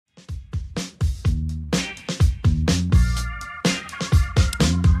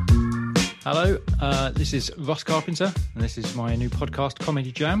Hello, this is Ross Carpenter, and this is my new podcast,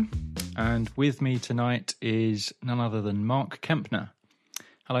 Comedy Jam. And with me tonight is none other than Mark Kempner.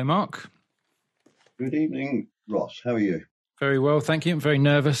 Hello, Mark. Good evening, Ross. How are you? Very well, thank you. I'm very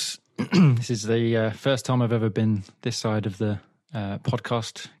nervous. This is the first time I've ever been this side of the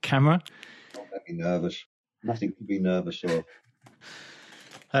podcast camera. Don't make me nervous. Nothing to be nervous of.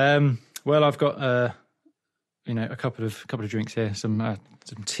 Well, I've got a couple of drinks here, some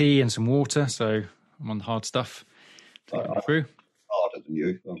tea and some water. So I'm on the hard stuff to get me through. Harder than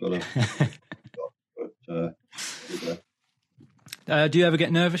you. I've got do you ever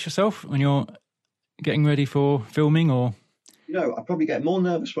get nervous yourself when you're getting ready for filming, or? I probably get more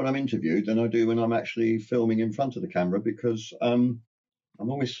nervous when I'm interviewed than I do when I'm actually filming in front of the camera, because I'm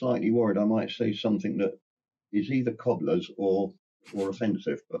always slightly worried I might say something that is either cobblers or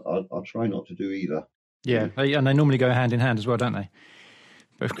offensive, but I'll try not to do either. Yeah, and they normally go hand in hand as well, don't they?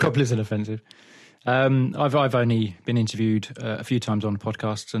 Both cobblers and offensive. I've only been interviewed a few times on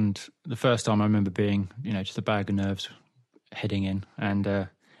podcasts, and the first time I remember being, just a bag of nerves heading in, and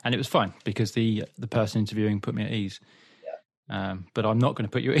it was fine because the person interviewing put me at ease. Yeah. But I'm not going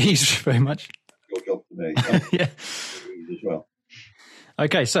to put you at ease very much. Your job today. Yeah. As well.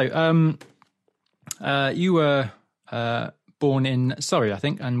 Okay, so you were born in Surrey, I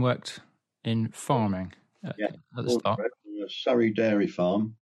think, and worked in farming at the start. A Surrey dairy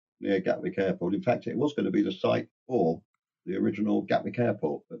farm near Gatwick Airport. In fact, it was going to be the site for the original Gatwick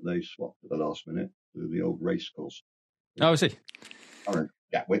Airport, but they swapped at the last minute to the old race course. Oh, I see. Current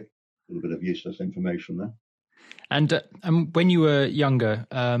Gatwick. A little bit of useless information there. And when you were younger,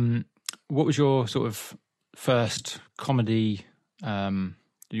 what was your sort of first comedy,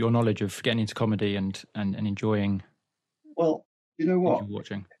 your knowledge of getting into comedy and enjoying? Well, you know what?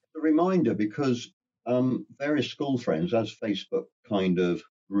 Watching. A reminder, because various school friends, as Facebook kind of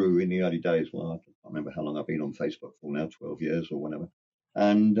grew in the early days, well, I can't remember how long I've been on Facebook for now, 12 years or whatever,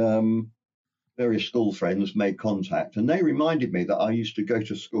 and various school friends made contact, and they reminded me that I used to go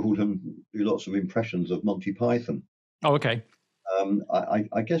to school and do lots of impressions of Monty Python. Oh, okay.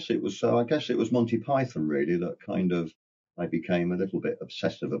 I guess it was Monty Python really that kind of I became a little bit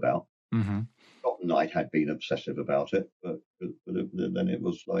obsessive about. Mm-hmm. Forgotten I had been obsessive about it, but then it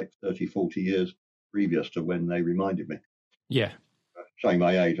was like 30, 40 years previous to when they reminded me. Yeah. Showing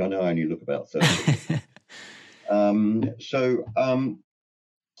my age, I know I only look about 30. So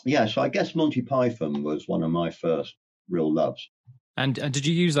I guess Monty Python was one of my first real loves. And did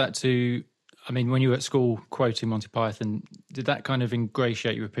you use that to, when you were at school quoting Monty Python, did that kind of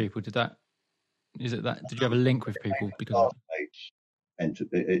ingratiate you with people? Did you have a link with people? Because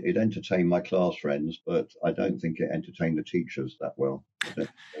it entertained my class friends, but I don't think it entertained the teachers that well. I don't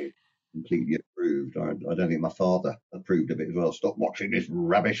think they completely approved. I don't think my father approved of it as well. Stop watching this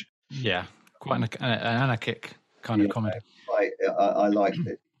rubbish. Yeah, quite an anarchic kind of comedy. I liked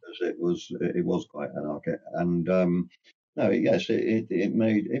it because it was quite anarchic, and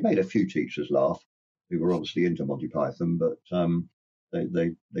it made a few teachers laugh who were obviously into Monty Python, but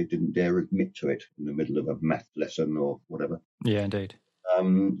they didn't dare admit to it in the middle of a math lesson or whatever. Yeah, indeed.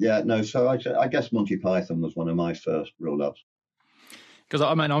 So I guess Monty Python was one of my first real loves. Because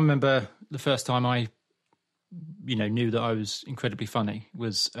I remember the first time I, knew that I was incredibly funny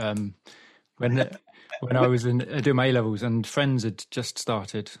was when I was doing my A-levels, and Friends had just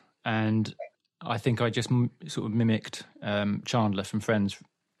started, and I think I just sort of mimicked Chandler from Friends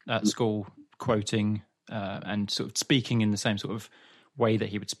at school, quoting and sort of speaking in the same sort of way that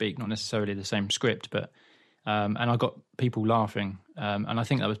he would speak, not necessarily the same script, but and I got people laughing, and I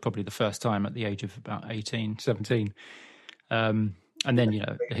think that was probably the first time at the age of about 18, 17. And then,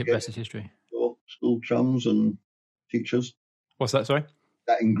 the rest is history. Your school chums and teachers? What's that, sorry?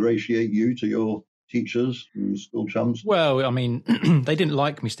 That ingratiate you to your teachers and school chums? Well, they didn't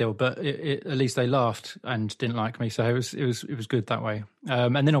like me still, but at least they laughed and didn't like me, so it was good that way.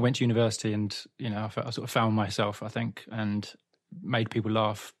 And then I went to university, and I sort of found myself, I think, and made people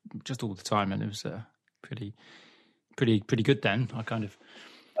laugh just all the time, and it was pretty good then.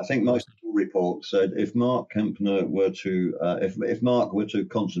 I think my school report said if Mark Kempner were to if Mark were to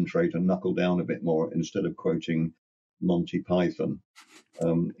concentrate and knuckle down a bit more instead of quoting Monty Python,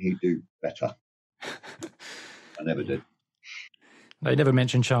 he'd do better. I never did. They never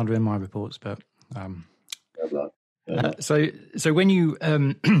mentioned Chandler in my reports, but so when you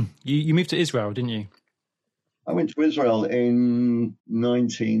you moved to Israel, didn't you? I went to Israel in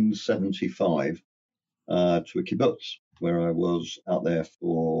 1975 to a kibbutz, where I was out there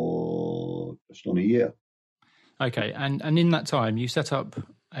for just on a year. Okay, and in that time, you set up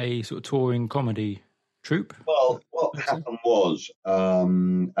a sort of touring comedy troop. Well, what happened was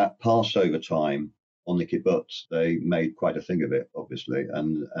at Passover time on the kibbutz, they made quite a thing of it, obviously,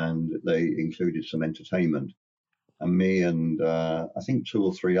 and they included some entertainment. And me and I think two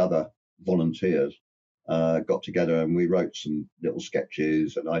or three other volunteers got together and we wrote some little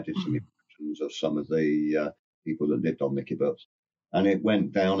sketches, and I did some impressions of some of the people that lived on the kibbutz, and it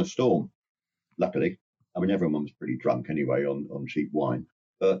went down a storm. Luckily, I mean everyone was pretty drunk anyway on cheap wine,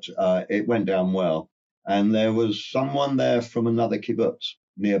 but it went down well. And there was someone there from another kibbutz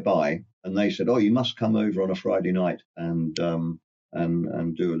nearby, and they said, "Oh, you must come over on a Friday night and do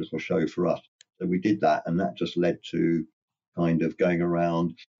a little show for us." So we did that, and that just led to kind of going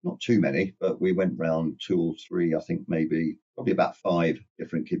around, not too many, but we went round two or three, I think maybe probably about five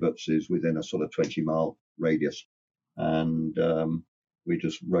different kibbutzes within a sort of 20-mile radius. And we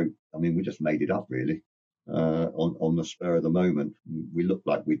just wrote, I mean, we just made it up really on the spur of the moment. We looked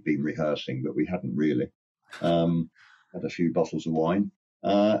like we'd been rehearsing, but we hadn't really. Had a few bottles of wine,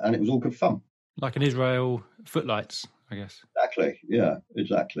 and it was all good fun. Like an Israel Footlights, I guess. Exactly, yeah,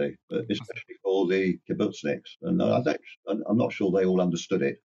 exactly. But especially for the kibbutzniks, and I'm not sure they all understood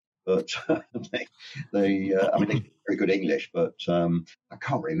it, but they I mean, they speak very good English, but I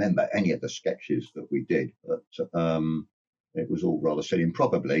can't remember any of the sketches that we did. But it was all rather silly, and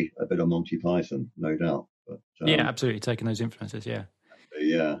probably a bit of Monty Python, no doubt. But yeah, absolutely, taking those influences. Yeah.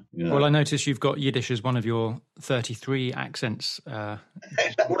 Yeah. Well, I noticed you've got Yiddish as one of your 33 accents Is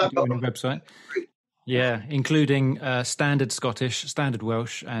that what I've got on your website. Yeah, including standard Scottish, standard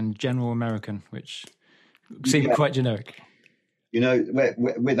Welsh, and general American, which seem quite generic. You know,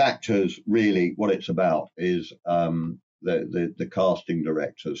 with actors, really, what it's about is the casting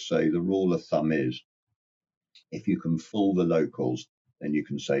directors say the rule of thumb is if you can fool the locals, then you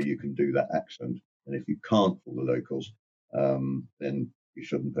can say you can do that accent, and if you can't fool the locals, then you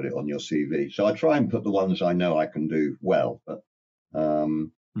shouldn't put it on your CV. So I try and put the ones I know I can do well, but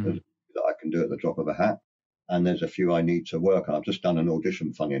that I can do at the drop of a hat. And there's a few I need to work on. I've just done an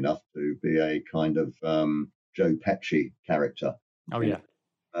audition, funny enough, to be a kind of Joe Pesci character. Oh, yeah.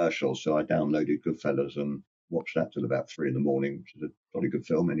 Commercial. So I downloaded Goodfellas and watched that till about 3 a.m, which is a probably good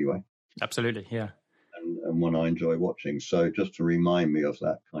film anyway. Absolutely, yeah. And one I enjoy watching. So just to remind me of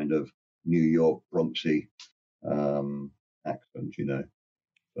that kind of New York Bronxy accent, you know.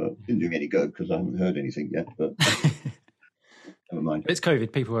 But didn't do me any good because I haven't heard anything yet. But never mind. It's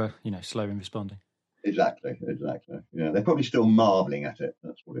COVID. People are, slow in responding. Exactly. Yeah, they're probably still marvelling at it.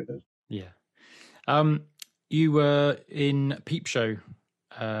 That's what it is. Yeah. You were in Peep Show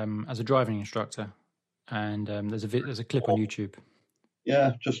as a driving instructor, and there's a clip on YouTube.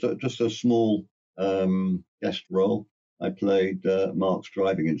 Yeah, just a small guest role. I played Mark's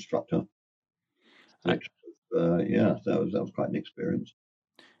driving instructor. Which, that was quite an experience.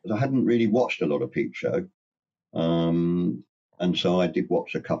 Because I hadn't really watched a lot of Peep Show, and so I did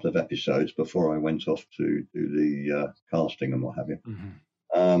watch a couple of episodes before I went off to do the casting and what have you.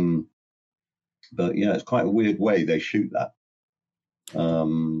 Mm-hmm. But yeah, it's quite a weird way they shoot that.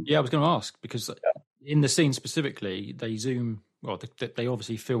 Yeah, I was going to ask because in the scene specifically, they zoom. Well, they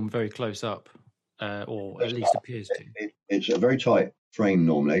obviously film very close up, or at least appears to. It's a very tight frame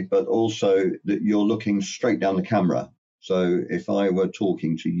normally, but also that you're looking straight down the camera. So if I were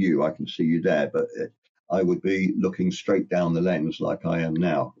talking to you, I can see you there, but I would be looking straight down the lens like I am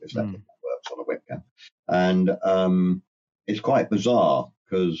now, if that works on a webcam. And it's quite bizarre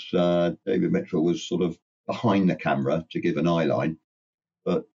because David Mitchell was sort of behind the camera to give an eye line.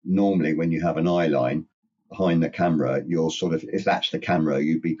 But normally when you have an eye line behind the camera, you're sort of, if that's the camera,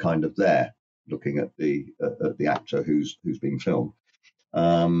 you'd be kind of there looking at the actor who's being filmed.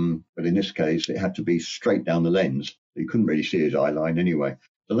 But in this case, it had to be straight down the lens. You couldn't really see his eye line anyway.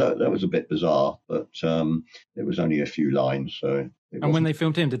 So that was a bit bizarre, but it was only a few lines. And when they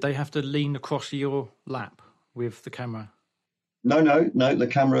filmed him, did they have to lean across your lap with the camera? No. The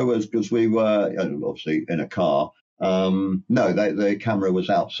camera was, because we were obviously in a car. No, the camera was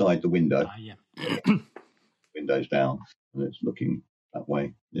outside the window. Yeah. Windows down, and it's looking that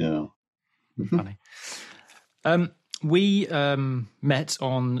way. Yeah. Funny. We met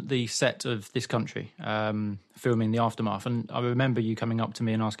on the set of This Country, filming The Aftermath, and I remember you coming up to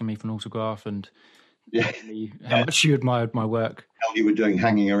me and asking me for an autograph and how much you admired my work. How you were doing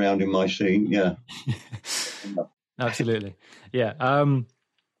hanging around in my scene, yeah. Absolutely, yeah.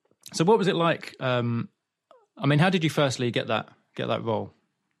 So what was it like? I mean, how did you firstly get that role?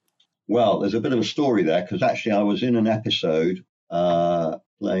 Well, there's a bit of a story there, because actually I was in an episode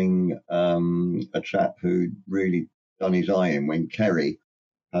playing a chap who'd really done his eye in when Kerry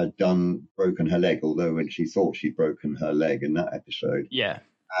had broken her leg, although when she thought she'd broken her leg in that episode. Yeah.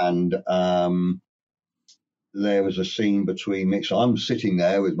 And there was a scene between me. So I'm sitting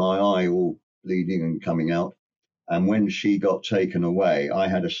there with my eye all bleeding and coming out. And when she got taken away, I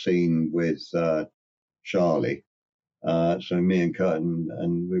had a scene with Charlie. So me and Curtin,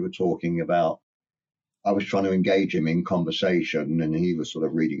 and we were talking about, I was trying to engage him in conversation, and he was sort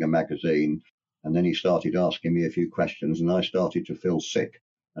of reading a magazine. And then he started asking me a few questions, and I started to feel sick.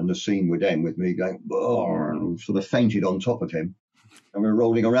 And the scene would end with me going, oh, and sort of fainted on top of him. And we were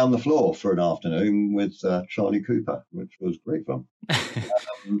rolling around the floor for an afternoon with Charlie Cooper, which was great fun.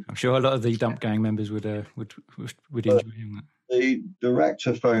 I'm sure a lot of the Dump Gang members would enjoy hearing that. The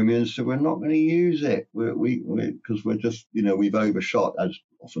director phoned me and said, we're not going to use it because we're just, we've overshot, as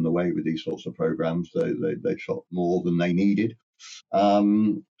often the way with these sorts of programs. They shot more than they needed.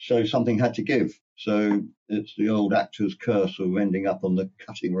 So something had to give. So it's the old actor's curse of ending up on the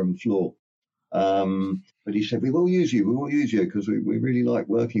cutting room floor. But he said, we will use you because we really like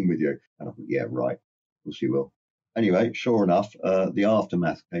working with you. And I thought, yeah, right, of course you will. Anyway, sure enough, the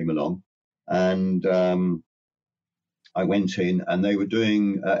aftermath came along, and I went in, and they were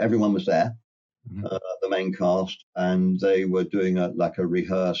doing, everyone was there, the main cast, and they were doing a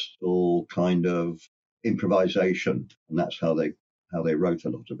rehearsal kind of improvisation, and that's how they wrote a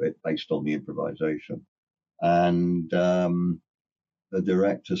lot of it based on the improvisation. And the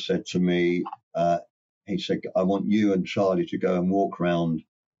director said to me, he said, I want you and Charlie to go and walk around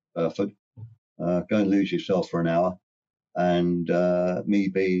Burford, go and lose yourself for an hour, and me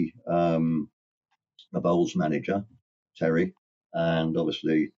be the Bowls manager, Terry, and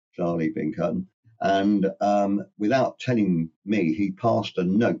obviously Charlie being Curtin. And without telling me, he passed a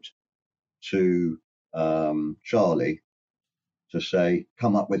note to Charlie to say,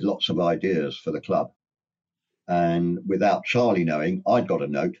 come up with lots of ideas for the club. And without Charlie knowing, I'd got a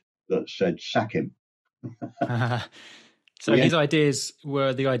note that said, sack him. So his ideas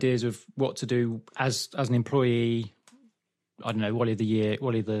were the ideas of what to do as an employee. I don't know, Wally of the Year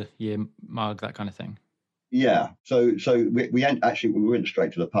mug, that kind of thing. Yeah. So we went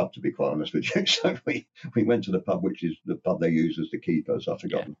straight to the pub, to be quite honest with you. So we went to the pub, which is the pub they use as the keepers. I've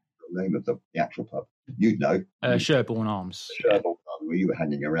forgotten the name of the actual pub. You'd know. Sherborne Arms. Sherborne Arms, where you were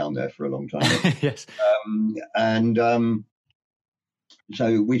hanging around there for a long time. Yes.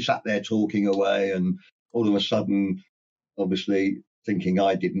 So we sat there talking away, and all of a sudden, obviously thinking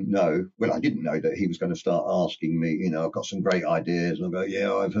I didn't know. Well, I didn't know that he was going to start asking me, I've got some great ideas. And I'll go,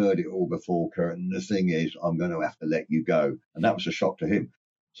 yeah, I've heard it all before, Curtin. The thing is, I'm going to have to let you go. And that was a shock to him.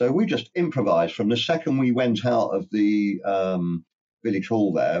 So we just improvised from the second we went out of the village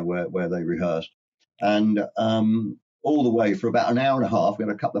hall there where they rehearsed. And all the way for about an hour and a half, we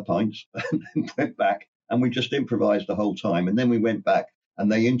had a couple of pints and then went back, and we just improvised the whole time. And then we went back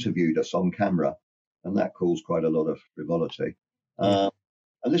and they interviewed us on camera, and that caused quite a lot of frivolity. And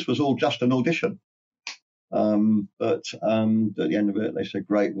this was all just an audition. But at the end of it, they said,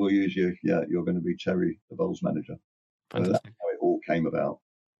 great, we'll use you. Yeah, you're going to be Terry, the Bowls manager. So that's how it all came about.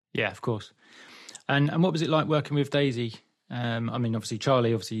 Yeah, of course. And what was it like working with Daisy? I mean, obviously,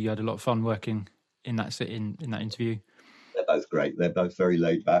 Charlie, you had a lot of fun working in that interview. They're both great. They're both very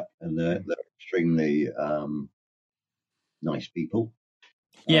laid back, and they're extremely nice people.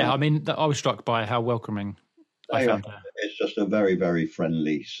 Yeah, I mean, I was struck by how welcoming I found her. It's just a very, very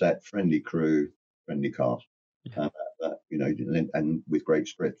friendly set, friendly crew, friendly cast, and with great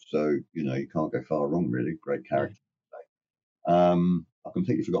scripts. So, you can't go far wrong, really. Great character. Yeah. I've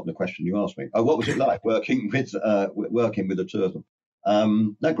completely forgotten the question you asked me. Oh, what was it like working with the two of them?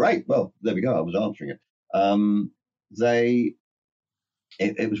 No, great. Well, there we go. I was answering it.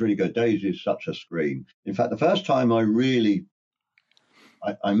 It was really good. Daisy is such a scream. In fact, the first time I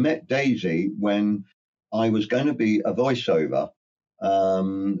met Daisy when I was going to be a voiceover,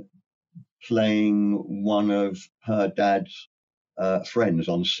 playing one of her dad's friends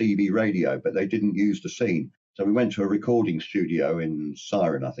on CB radio, but they didn't use the scene. So we went to a recording studio in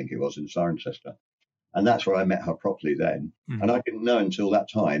Ciren, I think it was, in Cirencester. And that's where I met her properly then. Mm-hmm. And I didn't know until that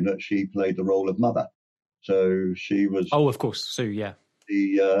time that she played the role of Mother. So she was... Oh, of course, Sue, yeah.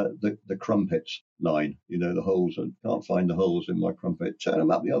 The crumpets line, the holes. I can't find the holes in my crumpet. Turn them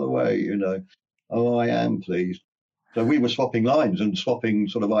up the other way, Oh, I am pleased. So we were swapping lines and swapping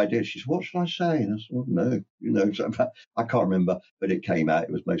sort of ideas. She said, what should I say? And I said, well, no, so I can't remember, but it came out.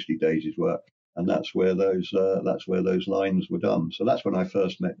 It was mostly Daisy's work. And that's where those lines were done. So that's when I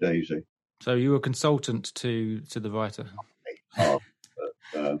first met Daisy. So you were a consultant to the writer. But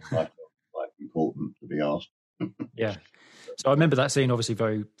I felt quite important to be asked. Yeah. So I remember that scene obviously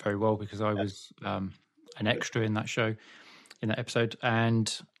very, very well because I was an extra in that show, in that episode,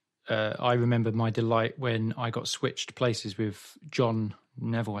 and I remember my delight when I got switched places with John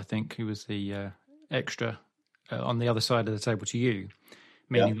Neville, I think, who was the extra on the other side of the table to you,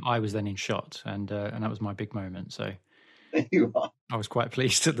 meaning that I was then in shot, and that was my big moment. So You are. I was quite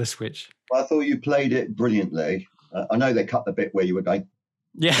pleased at the switch. Well, I thought you played it brilliantly. I know they cut the bit where you were going,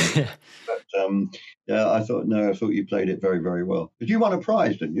 Yeah. but I thought you played it very, very well. Did you win a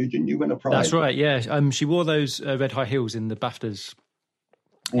prize? Didn't you? Didn't you win a prize? That's right. Yeah. She wore those red high heels in the BAFTAs.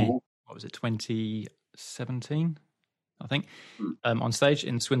 In, what was it? 2017, I think, on stage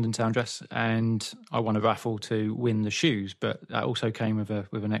in Swindon Town Dress, and I won a raffle to win the shoes, but that also came with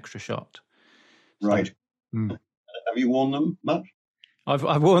an extra shot. So, right. Have you worn them much? I've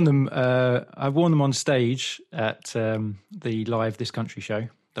worn them. I've worn them on stage at the live This Country show,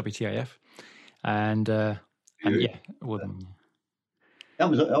 WTAF, and yeah, I wore them. I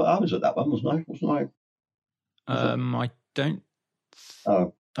was at that one, wasn't I? I don't.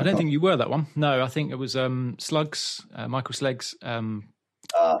 Oh, I don't think you were that one. No, I think it was Slugs, Michael Sleggs, and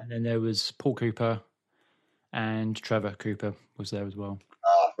then there was Paul Cooper and Trevor Cooper was there as well.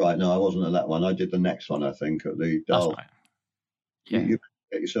 Right. No, I wasn't at that one. I did the next one, I think, at the Dole. That's right. Yeah. You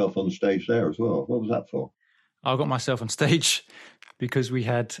get yourself on stage there as well. What was that for? I got myself on stage because we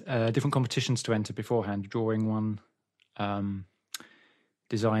had different competitions to enter beforehand. Drawing one,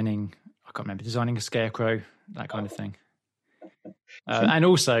 designing a scarecrow, that kind of thing. And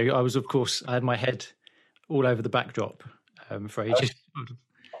also, I had my head all over the backdrop for ages.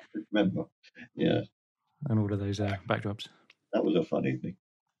 I remember, yeah. And all of those backdrops. That was a fun evening.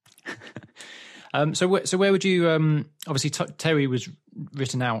 So where would you? Obviously, Terry was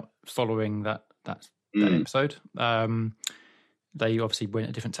written out following that episode. They obviously went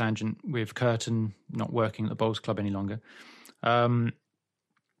a different tangent with Curtin not working at the Bowls Club any longer. Have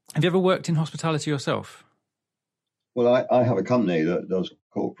you ever worked in hospitality yourself? Well, I have a company that does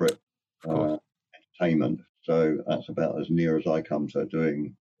corporate entertainment, so that's about as near as I come to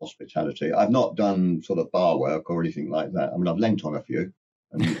doing hospitality. I've not done sort of bar work or anything like that. I mean, I've lent on a few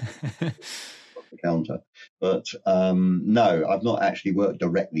and off the counter, but no, I've not actually worked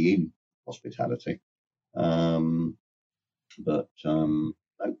directly in hospitality. But no,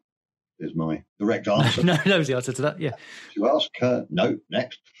 is my direct answer. No, was the answer to that. Yeah. You ask, no.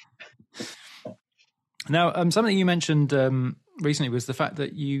 Next. Now, something you mentioned recently was the fact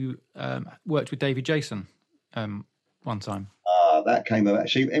that you worked with David Jason one time. That came about.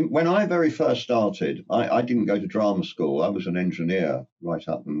 See, when I very first started, I didn't go to drama school. I was an engineer right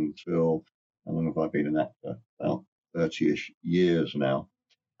up until, how long have I been an actor? About 30-ish years now.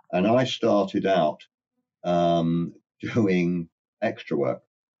 And I started out doing extra work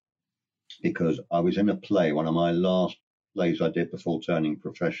because I was in a play, one of my last plays I did before turning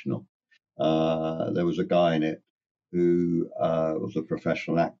professional. There was a guy in it who was a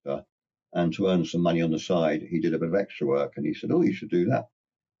professional actor, and to earn some money on the side, he did a bit of extra work, and he said, "Oh, you should do that."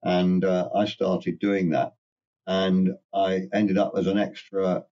 And I started doing that, and I ended up as an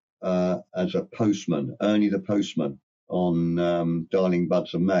extra, as a postman, Ernie the postman on Darling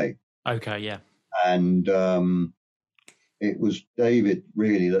Buds of May. Okay, yeah. And it was David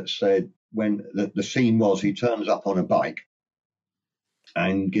really that said, when the scene was, he turns up on a bike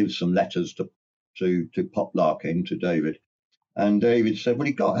and gives some letters to Pop Larkin, to David. And David said, well,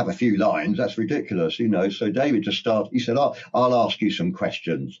 you've got to have a few lines. That's ridiculous, you know. So David just started, he said, I'll ask you some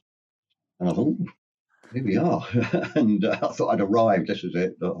questions. And I thought, here we are. And I thought I'd arrived. This is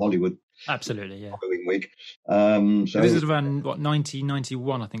it, Hollywood. Absolutely, yeah. Following week. So this is around,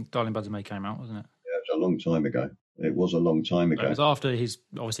 1991, I think Darling Buds of May came out, wasn't it? Yeah, it was a long time ago. It was a long time ago. It was after his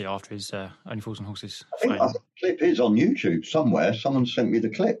Only Fools and Horses. I think the clip is on YouTube somewhere. Someone sent me the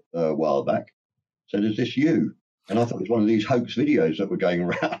clip a while back. Said, is this you? And I thought it was one of these hoax videos that were going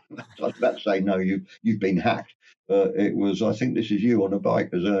around. I was about to say, no, you've been hacked. But it was, I think this is you on a bike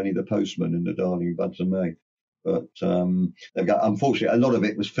as Ernie the postman in the Darling Buds of May. But unfortunately, a lot of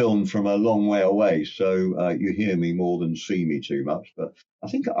it was filmed from a long way away. So you hear me more than see me too much. But I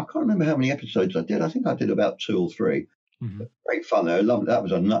can't remember how many episodes I did. I think I did about 2 or 3. Mm-hmm. Great fun though. I loved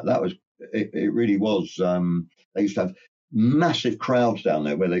it. It really was. They used to have massive crowds down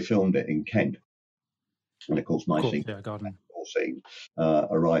there where they filmed it in Kent. And of course, my scene,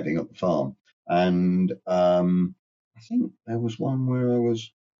 arriving at the farm. And I think there was one where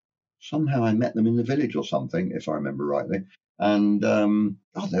somehow I met them in the village or something, if I remember rightly. And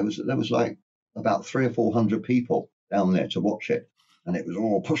there was like about 300 or 400 people down there to watch it. And it was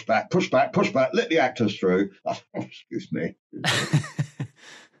all push back, let the actors through. Excuse me.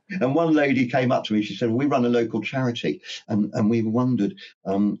 And one lady came up to me. She said, we run a local charity and we wondered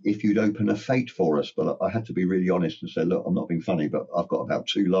if you'd open a fete for us. But I had to be really honest and say, look, I'm not being funny, but I've got about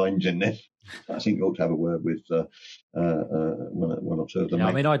 2 lines in this. I think you ought to have a word with one or two of them. Yeah,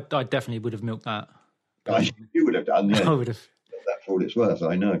 I mean, I definitely would have milked that You would have done, yeah. I would have. That's all it's worth,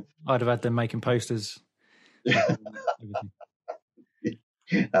 I know. I'd have had them making posters.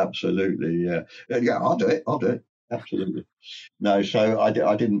 Absolutely, yeah. Yeah, I'll do it. Absolutely. No, so I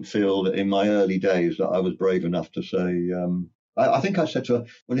didn't feel that in my early days that I was brave enough to say, I think I said to her,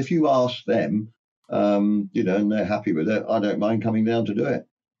 well, if you ask them, and they're happy with it, I don't mind coming down to do it.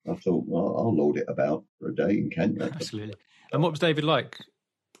 I thought, well, I'll lord it about for a day in Kent. Absolutely. And what was David like?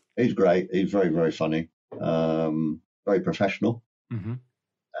 He's great. He's very, very funny. Very professional. Mm-hmm.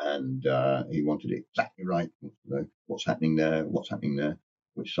 And he wanted it exactly right. What's happening there,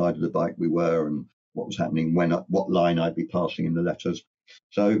 which side of the bike we were, and what was happening what line I'd be passing in the letters.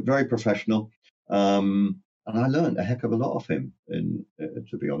 So very professional. And I learned a heck of a lot of him,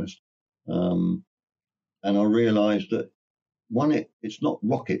 to be honest. And I realised that it's not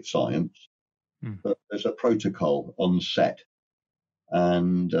rocket science, but there's a protocol on set,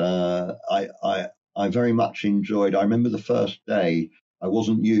 and I very much enjoyed. I remember the first day I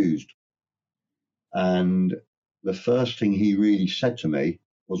wasn't used, and the first thing he really said to me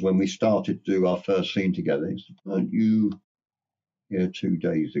was when we started to do our first scene together. He said, "Weren't you here 2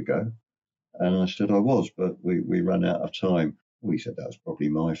 days ago?" And I said, "I was, but we ran out of time." Well, he said, "That was probably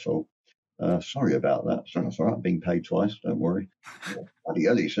my fault. Sorry about that." So that's all right. I'm being paid twice. Don't worry. Bloody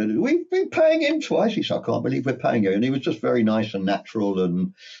hell, he said, "We've been paying him twice." He said, "I can't believe we're paying you." And he was just very nice and natural,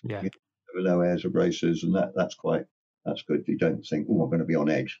 and yeah, there were no airs of races, and that's good. You don't think, "Oh, I'm going to be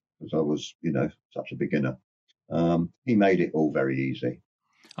on edge," because I was, such a beginner. He made it all very easy.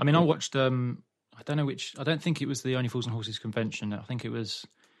 I mean, I watched. I don't know which. I don't think it was the Only Fools and Horses convention. I think it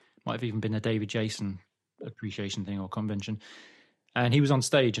might have even been a David Jason appreciation thing or convention. And he was on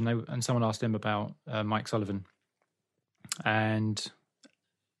stage, and someone asked him about Mike Sullivan, and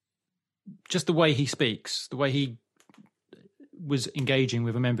just the way he speaks, the way he was engaging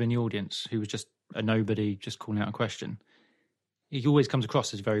with a member in the audience who was just a nobody, just calling out a question. He always comes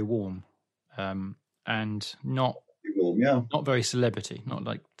across as very warm, and not very celebrity, not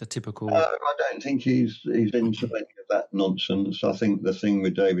like the typical. I don't think he's into any of that nonsense. I think the thing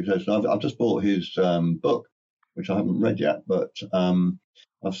with David Jason, I've just bought his book, which I haven't read yet, but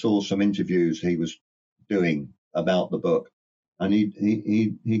I saw some interviews he was doing about the book, and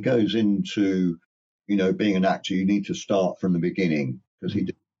he goes into, being an actor, you need to start from the beginning, because he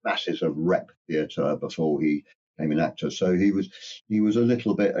did masses of rep theatre before he became an actor. So he was a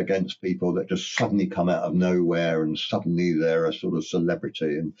little bit against people that just suddenly come out of nowhere and suddenly they're a sort of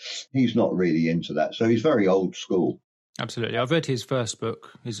celebrity, and he's not really into that. So he's very old school. Absolutely. I've read his first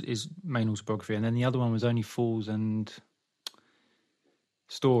book, his main autobiography, and then the other one was Only Fools and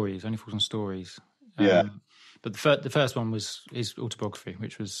Stories. Yeah. But the first one was his autobiography,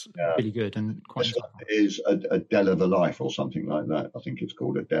 which was really good and quite insightful. It is a Dell of a Life or something like that. I think it's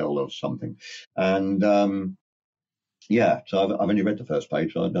called A Dell of something. And so I've only read the first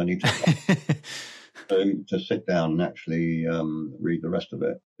page, so I don't need to sit down and actually read the rest of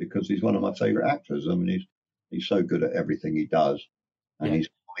it, because he's one of my favourite actors. I mean, he's so good at everything he does, and his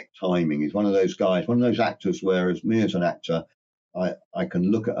comic timing. He's one of those guys, one of those actors, whereas me as an actor, I can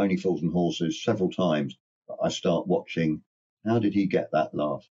look at Only Fools and Horses several times, but I start watching, how did he get that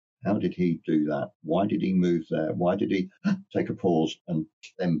laugh? How did he do that? Why did he move there? Why did he take a pause and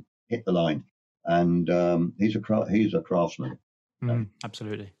then hit the line? And he's a craftsman.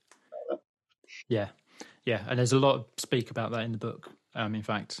 Absolutely. Yeah. And there's a lot of speak about that in the book. In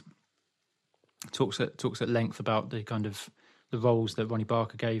fact, talks at length about the kind of the roles that Ronnie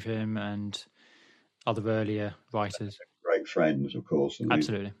Barker gave him and other earlier writers. Great friends, of course. And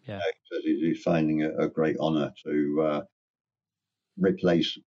absolutely, he's finding a great honour to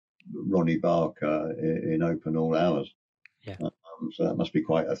replace Ronnie Barker in Open All Hours. Yeah. So that must be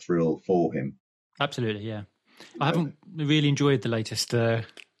quite a thrill for him. Absolutely, yeah. I haven't really enjoyed the latest Open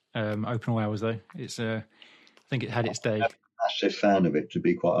All Hours, though. It's I think it had its day. I'm a massive fan of it, to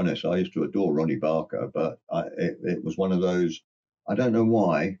be quite honest. I used to adore Ronnie Barker, but it was one of those, I don't know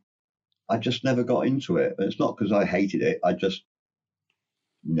why, I just never got into it. It's not because I hated it, I just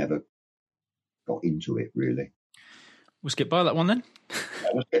never got into it, really. We'll skip by that one then. Yeah,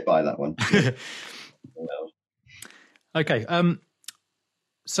 we'll skip by that one. Okay.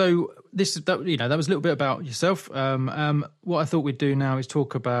 So that was a little bit about yourself. What I thought we'd do now is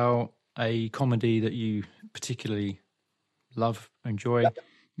talk about a comedy that you particularly love, enjoy,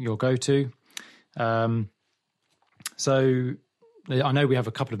 your go-to. So I know we have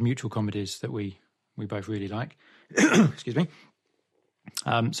a couple of mutual comedies that we both really like. Excuse me.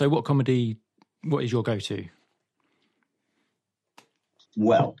 So what is your go-to?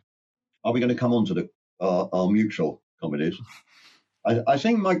 Well, are we going to come on to our mutual comedies? I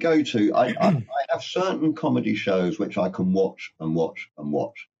think my go-to, I have certain comedy shows which I can watch and watch and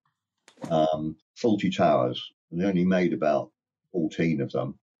watch. Fawlty Towers, and they only made about 14 of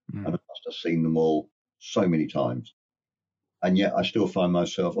them, and I must have seen them all so many times. And yet I still find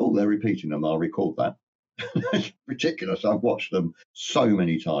myself, oh, they're repeating them, I'll record that. It's ridiculous. I've watched them so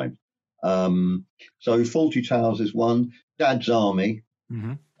many times. So Fawlty Towers is one. Dad's Army,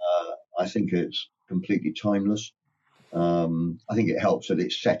 I think it's completely timeless. I think it helps that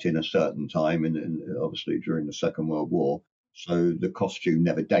it's set in a certain time, and obviously during the Second World War, so the costume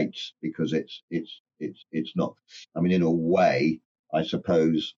never dates because it's not. I mean, in a way, I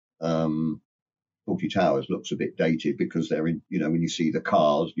suppose Fawlty Towers looks a bit dated because they're in. You know, when you see the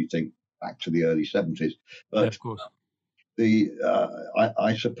cars, you think back to the early 70s. But yeah, of course.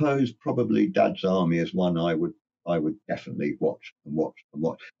 I suppose probably Dad's Army is one I would definitely watch and watch and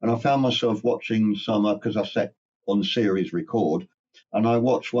watch. And I found myself watching some because I set on series record, and I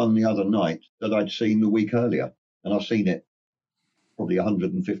watched one the other night that I'd seen the week earlier, and I've seen it probably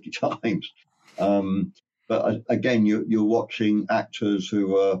 150 times. But again, you're watching actors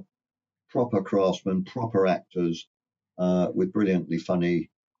who are proper craftsmen, proper actors with brilliantly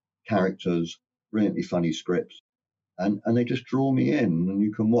funny characters, brilliantly funny scripts, and they just draw me in. And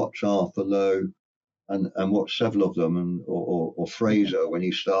you can watch Arthur Lowe and watch several of them, and or Fraser when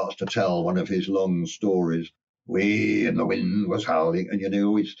he starts to tell one of his long stories. We and the wind was howling, and it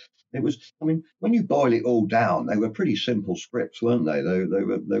was. I mean, when you boil it all down, they were pretty simple scripts, weren't they?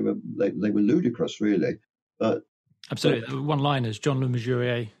 They were ludicrous, really. But absolutely, one-liners. John Le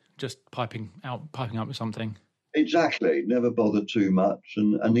Mesurier just piping up with something. Exactly, never bothered too much,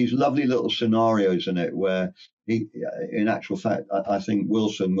 and these lovely little scenarios in it where he, in actual fact, I think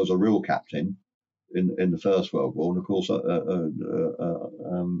Wilson was a real captain in the First World War, and of course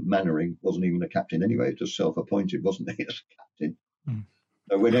Mannering wasn't even a captain anyway, just self-appointed, wasn't he, as a captain?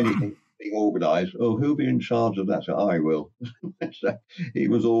 So when anything being organised, who'll be in charge of that? So I will. So he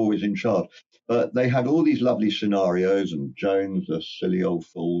was always in charge. But they had all these lovely scenarios, and Jones, a silly old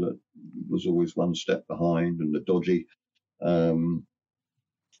fool that was always one step behind, and the dodgy, the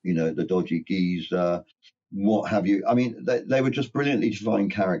dodgy geezer, what have you. I mean, they were just brilliantly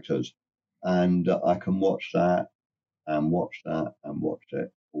defined characters, and I can watch that and watch that and watch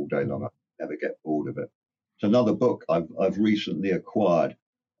it all day long. I never get bored of it. It's another book I've recently acquired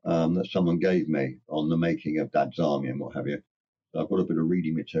that someone gave me on the making of Dad's Army and what have you. So I've got a bit of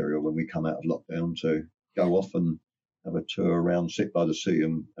reading material when we come out of lockdown to go off and have a tour around, sit by the sea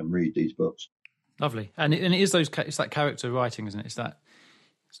and read these books. Lovely. And it is it's that character writing, isn't it? It's that,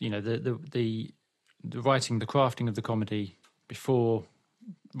 the writing, the crafting of the comedy before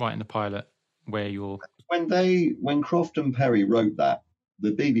writing the pilot, where you're... When Croft and Perry wrote that,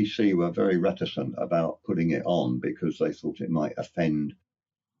 the BBC were very reticent about putting it on because they thought it might offend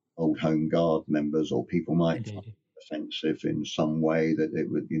old Home Guard members, or people might find it offensive in some way, that it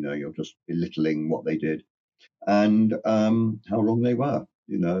would, you're just belittling what they did, and how wrong they were.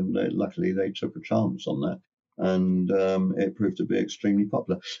 Luckily they took a chance on that, and it proved to be extremely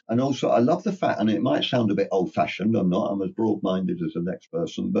popular. And also, I love the fact, and it might sound a bit old-fashioned, I'm as broad-minded as the next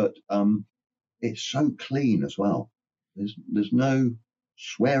person, but it's so clean as well. There's no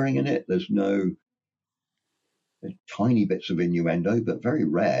swearing in it. There's tiny bits of innuendo, but very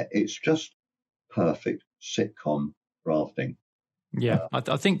rare. It's just perfect sitcom drafting. Yeah,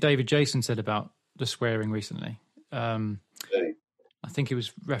 I think David Jason said about the swearing recently. I think he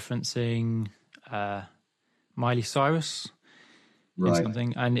was referencing Miley Cyrus in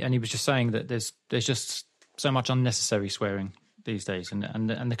something, and he was just saying that there's just so much unnecessary swearing these days, and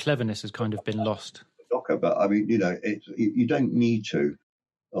the cleverness has kind of been lost. But I mean, you don't need to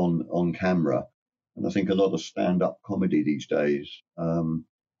on camera, and I think a lot of stand-up comedy these days, now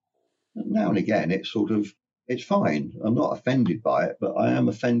and again, it's fine. I'm not offended by it, but I am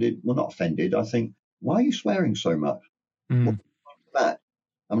offended. Well, not offended. I think, why are you swearing so much? What's that?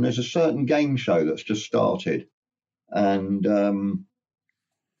 I mean, there's a certain game show that's just started, and I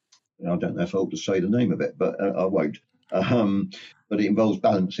don't know if I ought to say the name of it, but I won't. But it involves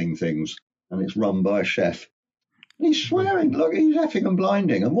balancing things, and it's run by a chef. And he's swearing, look, he's effing and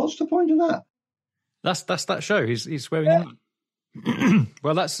blinding. And what's the point of that? That's that show. He's swearing. Yeah.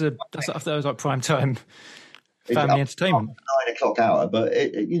 Well, that was like prime time family entertainment. 9 o'clock hour, but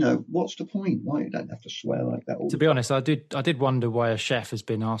what's the point? Why you don't have to swear like that all to be honest, I did wonder why a chef has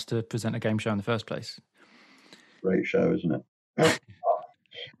been asked to present a game show in the first place. Great show, isn't it?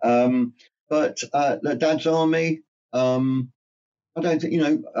 But Dad's Army, I don't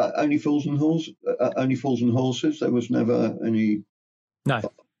think, only fools and horses. There was never any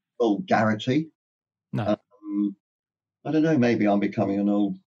vulgarity. No. I don't know, maybe I'm becoming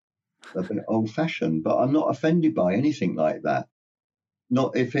a bit old-fashioned, but I'm not offended by anything like that.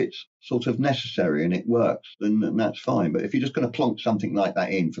 Not if it's sort of necessary and it works, then that's fine. But if you're just going to plonk something like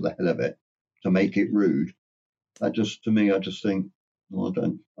that in for the hell of it to make it rude, that just, to me, I just think, well,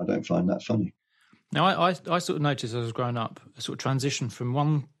 I don't find that funny. Now, I sort of noticed as I was growing up a sort of transition from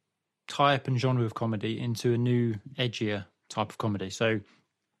one type and genre of comedy into a new, edgier type of comedy. So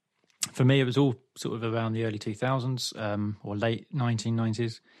for me, it was all sort of around the early 2000s or late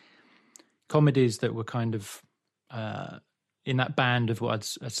 1990s. Comedies that were kind of in that band of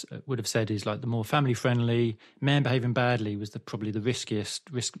what I would have said is like the more family-friendly. Man Behaving Badly was probably the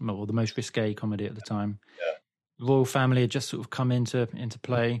the most risque comedy at the time. Yeah. Royal Family had just sort of come into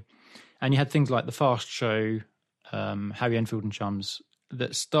play. And you had things like The Fast Show, Harry Enfield and Chums,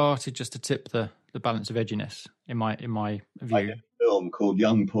 that started just to tip the balance of edginess in my view. I did a film called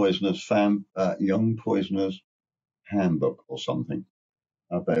Young Poisoner's Handbook or something.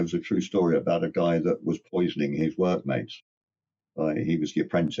 But it was a true story about a guy that was poisoning his workmates. He was the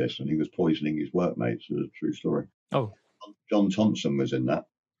apprentice and he was poisoning his workmates. It was a true story. Oh, John Thompson was in that.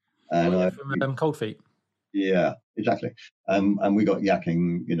 And from Cold Feet. Yeah, exactly. And we got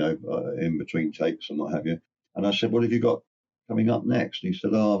yakking, in between takes and what have you. And I said, "What have you got coming up next?" And he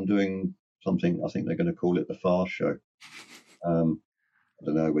said, "Oh, I'm doing something. I think they're going to call it The Fast Show. I don't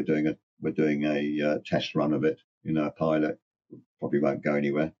know. We're doing a test run of it. A pilot. Probably won't go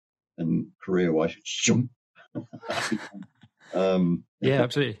anywhere. And career-wise, yeah,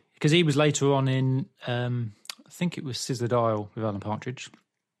 absolutely. Because he was later on in, I think it was Scissored Isle with Alan Partridge,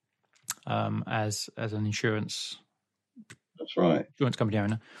 as an insurance. That's right. Insurance company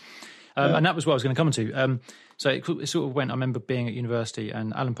owner. And that was what I was going to come to. So it sort of went, I remember being at university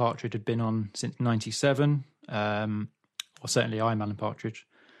and Alan Partridge had been on since 97. Or certainly I'm Alan Partridge.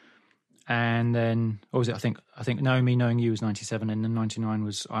 And then, what was it? I think Know Me, Knowing You was 97 and then 99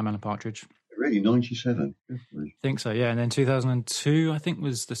 was I'm Alan Partridge. Really, 97? I think so, yeah. And then 2002, I think,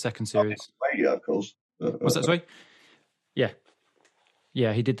 was the second series. Radio, of course. Was that, sorry? Yeah.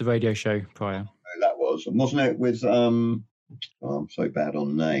 Yeah, he did the radio show prior. That was. And wasn't it with... I'm so bad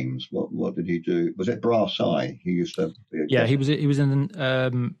on names. What did he do? Was it Brass Eye? He used to be he was in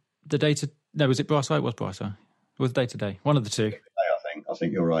the Day-to... No, was it Brass Eye? It was Brass Eye. It was Day-to-Day. One of the two. I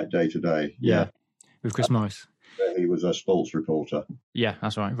think you're right, Day-to-Day. Yeah. With Chris Morris. He was a sports reporter. Yeah,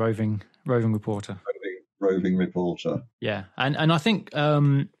 that's right. Roving reporter. Roving reporter. Yeah. And I think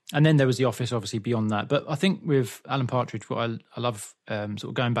and then there was The Office, obviously, beyond that. But I think with Alan Partridge, what I love sort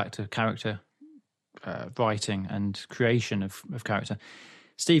of going back to character writing and creation of character.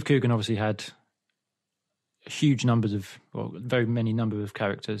 Steve Coogan obviously had huge numbers of, or very many number of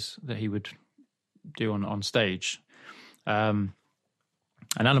characters that he would do on stage.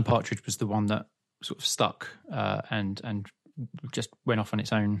 And Alan Partridge was the one that sort of stuck and just went off on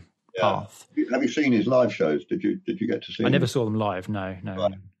its own path. Have you seen his live shows? Did you get to see? I never saw them live. No.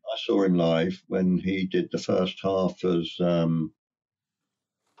 Right. I saw him live when he did the first half as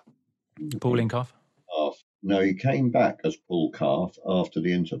Paul Incarf. No, he came back as Paul Calf after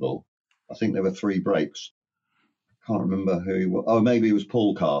the interval. I think there were 3 breaks. I can't remember who he was. Oh, maybe it was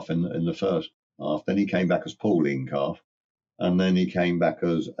Paul Calf in the first half. Then he came back as Pauline Calf. And then he came back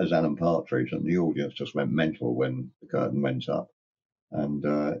as Alan Partridge, and the audience just went mental when the curtain went up. And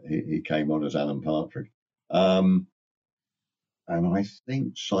he came on as Alan Partridge. And I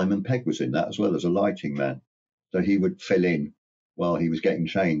think Simon Pegg was in that as well as a lighting man. So he would fill in while he was getting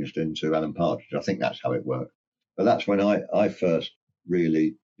changed into Alan Partridge. I think that's how it worked. But that's when I first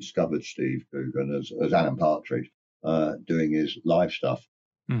really discovered Steve Coogan as Alan Partridge, doing his live stuff.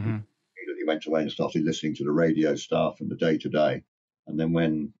 Mm-hmm. He went away and started listening to the radio stuff and the Day-to-Day. And then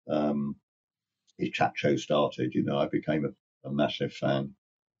when his chat show started, I became a massive fan.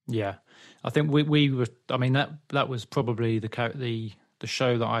 Yeah, I think we were. I mean, that was probably the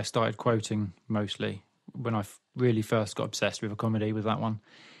show that I started quoting mostly when I really first got obsessed with a comedy, with that one.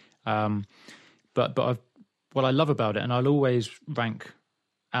 But what I love about it, and I'll always rank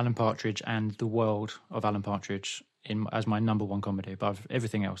Alan Partridge and The World of Alan Partridge as my number one comedy above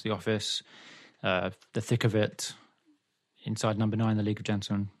everything else. The Office, The Thick of It, Inside Number 9, The League of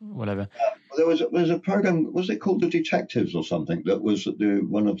Gentlemen, whatever. There was a program, was it called The Detectives or something, that was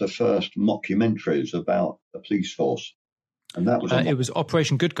one of the first mockumentaries about the police force, and that was it was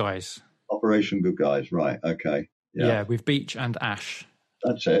Operation Good Guys. Operation Good Guys, right? Okay, yeah, with Beach and Ash.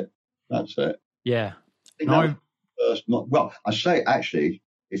 That's it. Yeah. Well, I say actually,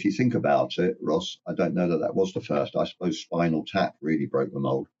 if you think about it, Ross, I don't know that was the first. I suppose Spinal Tap really broke the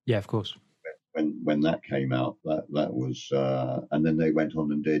mold. Yeah, of course. when that came out. That was, and then they went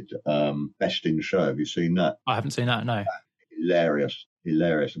on and did Best in Show. Have you seen that? I haven't seen that. No. Hilarious,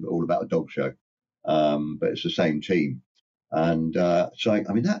 all about a dog show. But it's the same team, and so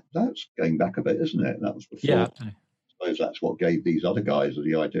I mean that's going back a bit, isn't it? That was before. Yeah, absolutely. I suppose that's what gave these other guys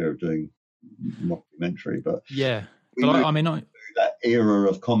the idea of doing mockumentary. But yeah, but I mean, that era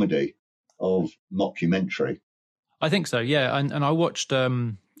of comedy, of mockumentary. I think so. Yeah, and I watched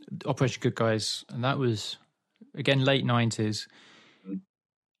Operation Good Guys, and that was again late 90s.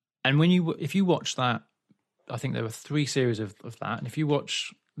 And if you watch that, I think there were 3 series of that, and if you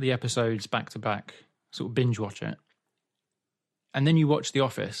watch the episodes back to back, sort of binge watch it, and then you watch The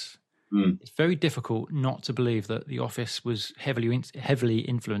Office, it's very difficult not to believe that The Office was heavily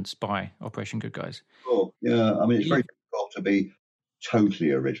influenced by Operation Good Guys. Oh, yeah. I mean, it's very difficult to be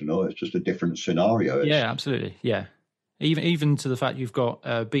totally original. It's just a different scenario. Yeah, absolutely. Yeah. Even to the fact you've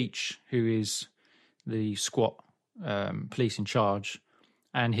got Beach, who is the squat police in charge,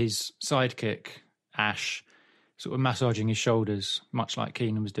 and his sidekick, Ash, sort of massaging his shoulders, much like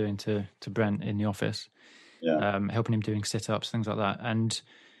Keenan was doing to Brent in The Office. Yeah. Helping him doing sit-ups, things like that.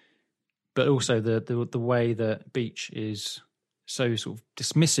 But also the way that Beach is so sort of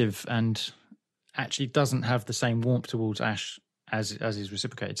dismissive and actually doesn't have the same warmth towards Ash as is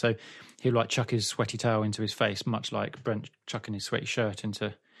reciprocated. So he'll like chuck his sweaty towel into his face, much like Brent chucking his sweaty shirt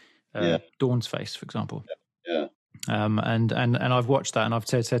into Dawn's face, for example. Yeah. And I've watched that, and I've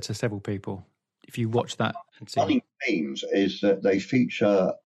said to several people, if you watch that and see, funny themes is that they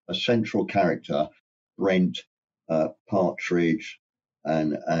feature a central character, Brent, Partridge,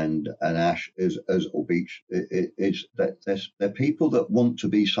 and Ash as or Beach. It's that they're people that want to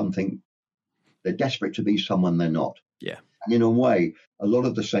be something. They're desperate to be someone they're not. Yeah. And in a way, a lot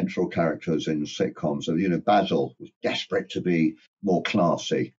of the central characters in sitcoms, Basil was desperate to be more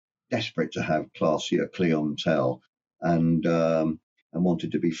classy, desperate to have classier clientele, and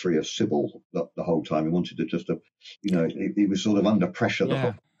wanted to be free of Sybil the whole time. He wanted to just, he was sort of under pressure the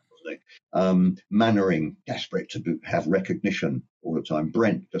whole time, wasn't he? Mannering, desperate to have recognition all the time.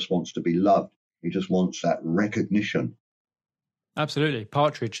 Brent just wants to be loved. He just wants that recognition. Absolutely.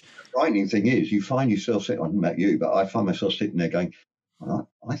 Partridge. The frightening thing is, you find yourself sitting, I haven't met you, but I find myself sitting there going,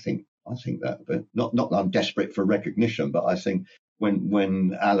 I think that, but not that I'm desperate for recognition, but I think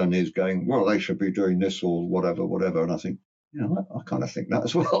when Alan is going, well, they should be doing this or whatever, and I think, I kind of think that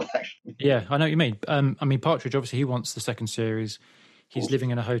as well, actually. Yeah, I know what you mean. I mean, Partridge, obviously, he wants the second series. He's living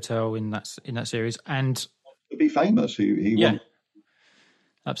in a hotel in that series, and to be famous, he wants.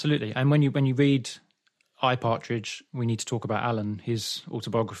 Absolutely. And when you read I, Partridge, we need to talk about Alan, his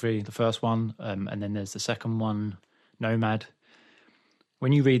autobiography, the first one, and then there's the second one, Nomad.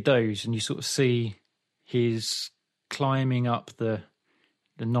 When you read those and you sort of see his climbing up the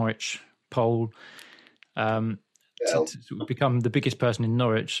Norwich pole, to sort of become the biggest person in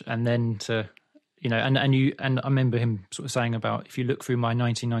Norwich, and then to, and I remember him sort of saying about, if you look through my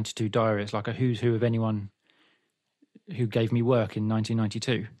 1992 diary, it's like a who's who of anyone who gave me work in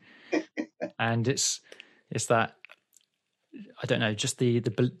 1992. And it's that, I don't know, just the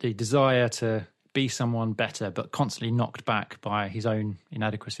desire to be someone better, but constantly knocked back by his own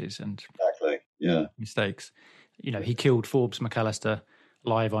inadequacies and mistakes. He killed Forbes McAllister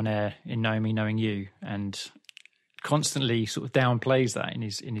live on air in Know Me, Knowing You, and constantly sort of downplays that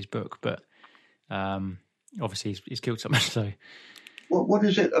in his book. But obviously he's killed someone. So, what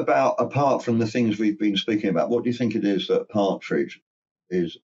is it about, apart from the things we've been speaking about? What do you think it is that Partridge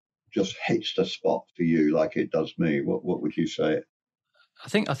just hits the spot for you like it does me? What would you say? I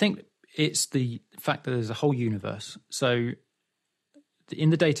think it's the fact that there's a whole universe. So in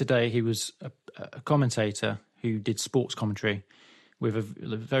the day-to-day, he was a commentator who did sports commentary with a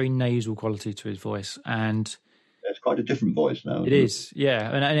very nasal quality to his voice. And it's quite a different voice now. It is, yeah.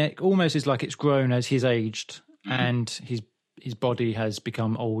 And it almost is like it's grown as he's aged, and his body has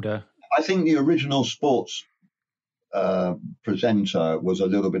become older. I think the original sports presenter was a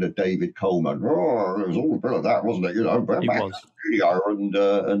little bit of David Coleman. Oh, there was all a bit of that, wasn't it? It was.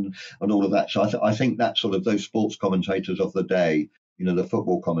 And all of that. So I think that sort of those sports commentators of the day, the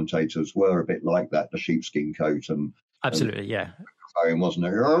football commentators were a bit like that, the sheepskin coat and absolutely, yeah. Wasn't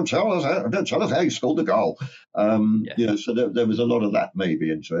it? Oh, tell us how you scored the goal. So there was a lot of that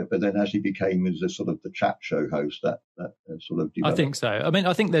maybe into it. But then as he became as a sort of the chat show host, that sort of developed. I think so. I mean,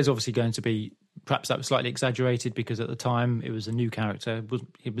 I think there's obviously going to be, perhaps that was slightly exaggerated because at the time it was a new character.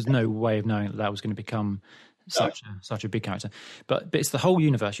 It was no way of knowing that was going to become such a big character. But it's the whole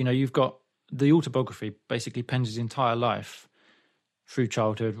universe. You've got the autobiography basically pens his entire life through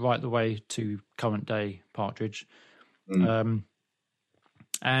childhood right the way to current day Partridge.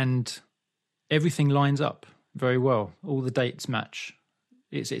 And everything lines up very well. All the dates match.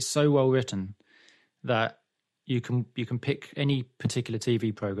 It's so well written that you can pick any particular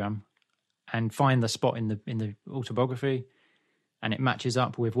TV program and find the spot in the autobiography, and it matches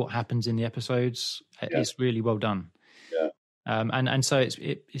up with what happens in the episodes. Yeah. It's really well done. Yeah. And so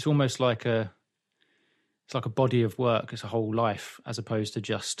it's almost like a body of work. It's a whole life, as opposed to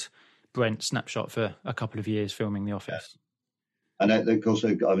just Brent snapshot for a couple of years filming The Office. Yeah. And of course,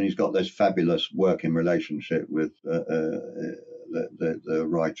 he's got this fabulous working relationship with the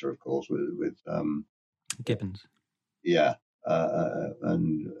writer, of course, with Gibbons. Yeah,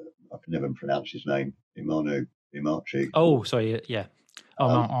 and I can never pronounce his name. Emmanuel Imarchi. Oh, sorry. Yeah,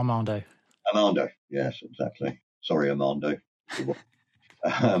 Armando. Armando. Yes, exactly. Sorry, Armando.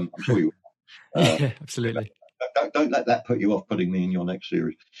 I'm sure you. Yeah, absolutely. Don't let that put you off putting me in your next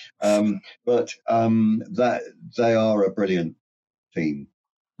series. But that they are a brilliant team.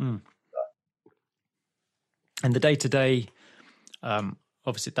 Mm. And the day-to-day,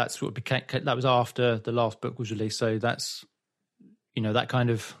 obviously, that sort of became, that was after the last book was released. So that's, that kind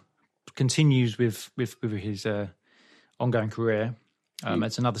of continues with his ongoing career.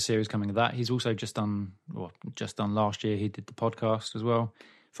 It's another series coming of that. He's also just done last year. He did the podcast as well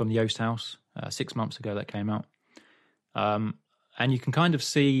from the Yoast House 6 months ago. That came out, and you can kind of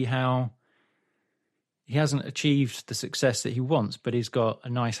see how he hasn't achieved the success that he wants, but he's got a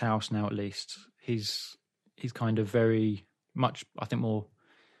nice house now. At least he's kind of very much, I think, more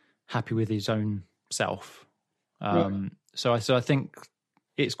happy with his own self. Right. So I think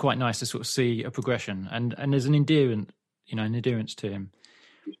it's quite nice to sort of see a progression, and there's an endurance to him.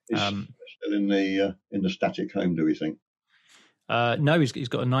 Is still in the static home, do we think? No, he's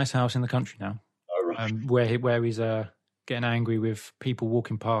got a nice house in the country now. Oh, right. Where he's getting angry with people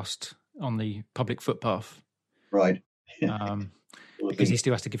walking past on the public footpath. Right. Because he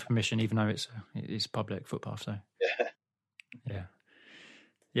still has to give permission, even though it's public footpath. So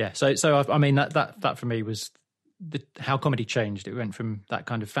yeah. So I mean that for me was how comedy changed. It went from that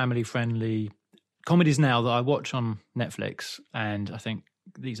kind of family friendly comedies now that I watch on Netflix, and I think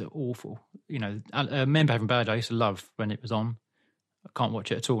these are awful. Men Behaving Badly I used to love when it was on. I can't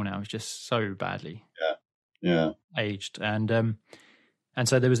watch it at all now. It's just so badly aged. And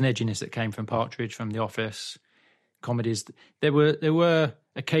so there was an edginess that came from Partridge, from The Office. Comedies, there were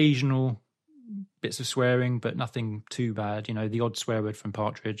occasional bits of swearing, but nothing too bad. The odd swear word from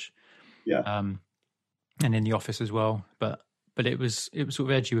Partridge, and in The Office as well. But it was sort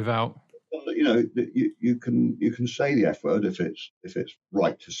of edgy without. You can say the F word if it's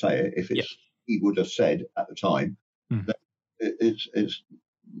right to say it. If it's he would have said at the time, it's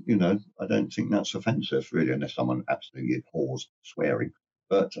I don't think that's offensive really, unless someone absolutely abhors swearing.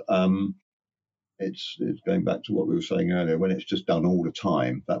 But it's going back to what we were saying earlier. When it's just done all the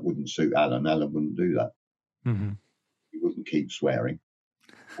time, that wouldn't suit Alan. Alan wouldn't do that. Mm-hmm. He wouldn't keep swearing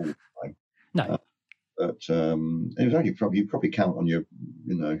all the time. No. But it was only you probably count on your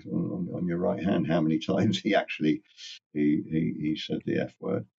on your right hand how many times he actually he said the F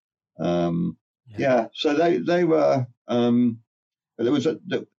word. So they were. But there was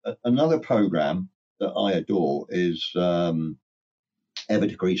another program that I adore is Ever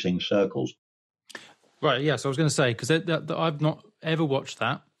Decreasing Circles. Right. Yes, I was going to say, because I've not ever watched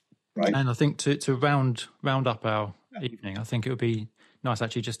that. Right. And I think to round up our evening, I think it would be nice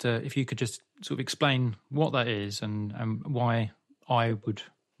actually just if you could just sort of explain what that is and why I would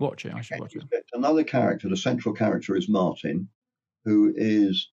watch it. I should watch it. Another character, the central character is Martin, who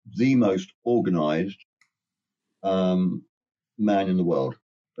is the most organised man in the world.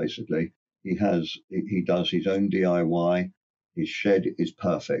 Basically, he does his own DIY. His shed is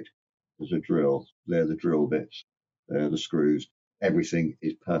perfect. There's a drill. They're the drill bits. They're the screws. Everything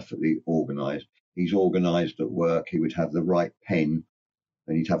is perfectly organised. He's organised at work. He would have the right pen,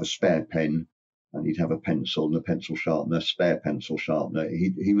 and he'd have a spare pen, and he'd have a pencil and a pencil sharpener, spare pencil sharpener.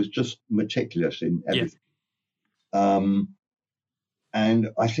 He was just meticulous in everything. Yeah. And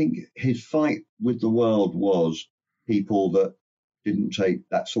I think his fight with the world was people that didn't take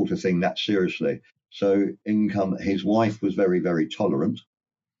that sort of thing that seriously. So his wife was very, very tolerant.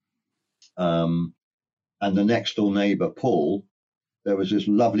 And the next door neighbour, Paul, there was this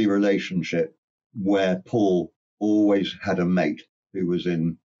lovely relationship where Paul always had a mate who was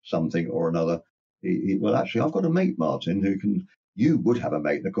in something or another. Well, actually, I've got a mate, Martin, you would have a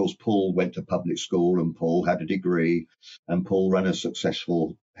mate. And of course, Paul went to public school and Paul had a degree and Paul ran a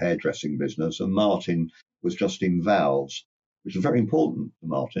successful hairdressing business. And Martin was just in valves, which was very important to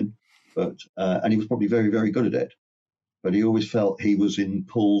Martin. But and he was probably very, very good at it. But he always felt he was in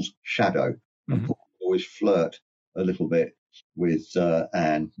Paul's shadow. And Paul would always flirt a little bit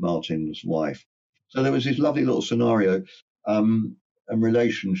Anne, Martin's wife. So there was this lovely little scenario and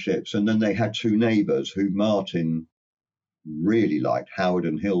relationships. And then they had two neighbours who Martin really liked, Howard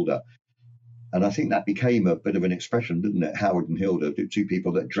and Hilda. And I think that became a bit of an expression, didn't it? Howard and Hilda, two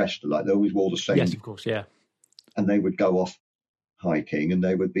people that dressed alike. They always wore the same. Yes, of course, yeah. And they would go off hiking and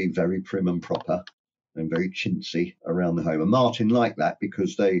they would be very prim and proper and very chintzy around the home. And Martin liked that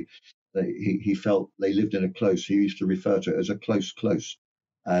because he felt they lived in a close. He used to refer to it as a close.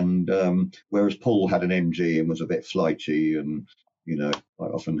 And whereas Paul had an MG and was a bit flighty and,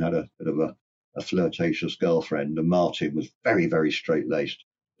 quite often had a bit of a flirtatious girlfriend, and Martin was very, very straight-laced.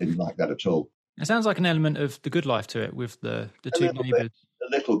 Didn't like that at all. It sounds like an element of The Good Life to it with the two neighbours. A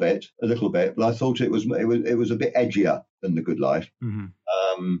little bit, but I thought it was a bit edgier than The Good Life.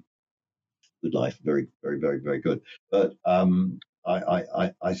 Mm-hmm. Good Life, very, very, very, very good. But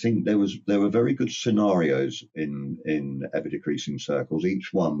I think there were very good scenarios in Ever Decreasing Circles.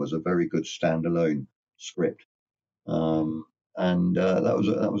 Each one was a very good standalone script, and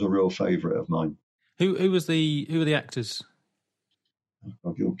that was a real favourite of mine. Who were the actors?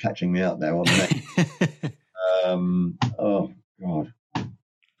 Oh, you're catching me out now on that. Oh God.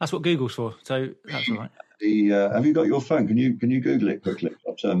 That's what Google's for, so that's all right. Have you got your phone? Can you Google it quickly?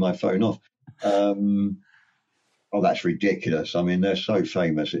 I'll turn my phone off. Oh, that's ridiculous. I mean, they're so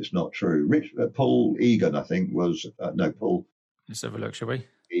famous, it's not true. Paul Egan, I think, was... Paul... Let's have a look, shall we?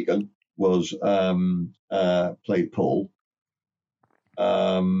 Egan was... played Paul.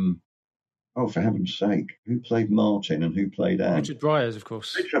 Oh, for heaven's sake. Who played Martin and who played Anne? Richard Briers, of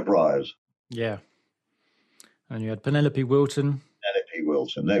course. Richard Briers. Yeah. And you had Penelope Wilton.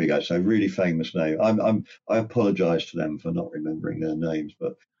 There we go. So really famous name. I apologise to them for not remembering their names,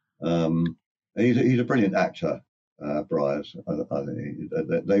 but he's a brilliant actor, Briers. I think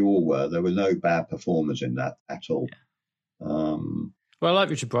they all were. There were no bad performers in that at all. Yeah. Well, I like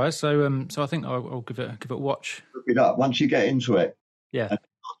Richard Briers, so I think I'll give it a watch. Look it up once you get into it. Yeah, it's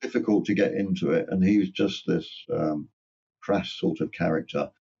not difficult to get into it, and he was just this crass sort of character,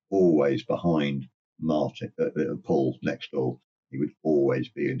 always behind Martin, Paul next door. He would always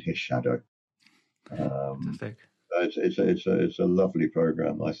be in his shadow. It's a lovely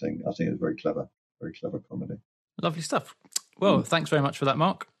program. I think it's very clever comedy. Lovely stuff. Well, thanks very much for that,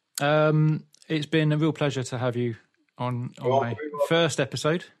 Mark. It's been a real pleasure to have you on my first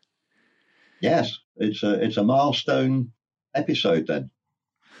episode. Yes, it's a milestone episode then.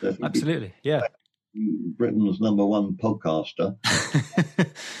 Definitely. Absolutely, yeah. Britain's #1 podcaster.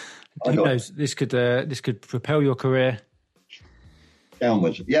 Who knows? This could propel your career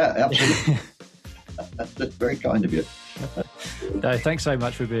downwards. Yeah, absolutely. That's very kind of you. No, thanks so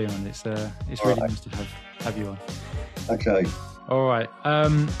much for being on. It's really nice to have you on. Okay. All right.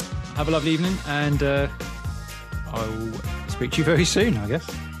 Have a lovely evening, and I will speak to you very soon, I guess.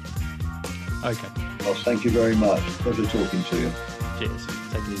 Okay. Well, thank you very much. Pleasure talking to you. Cheers.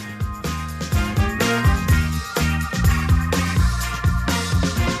 Take it easy.